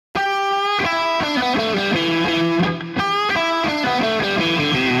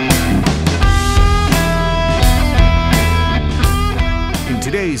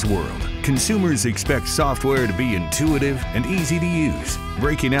today's world, consumers expect software to be intuitive and easy to use.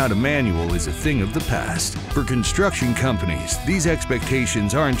 Breaking out a manual is a thing of the past. For construction companies, these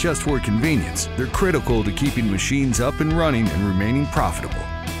expectations aren't just for convenience, they're critical to keeping machines up and running and remaining profitable.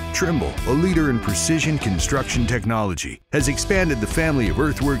 Trimble, a leader in precision construction technology, has expanded the family of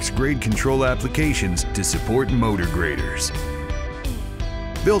Earthworks grade control applications to support motor graders.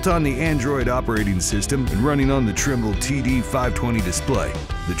 Built on the Android operating system and running on the Trimble TD520 display,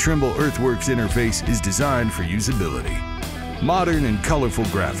 the Trimble Earthworks interface is designed for usability. Modern and colorful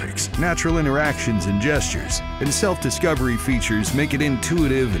graphics, natural interactions and gestures, and self-discovery features make it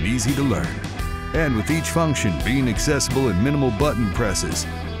intuitive and easy to learn. And with each function being accessible in minimal button presses,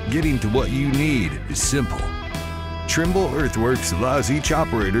 getting to what you need is simple. Trimble Earthworks allows each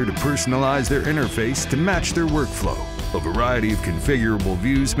operator to personalize their interface to match their workflow. A variety of configurable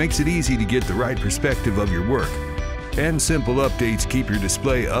views makes it easy to get the right perspective of your work. And simple updates keep your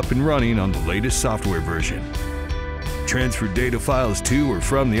display up and running on the latest software version. Transfer data files to or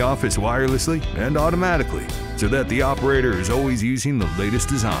from the office wirelessly and automatically, so that the operator is always using the latest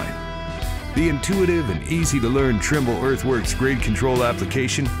design. The intuitive and easy-to-learn Trimble Earthworks grade control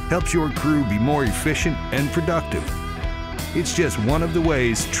application helps your crew be more efficient and productive. It's just one of the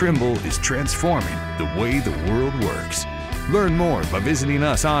ways Trimble is transforming the way the world works. Learn more by visiting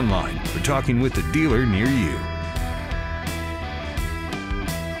us online or talking with a dealer near you.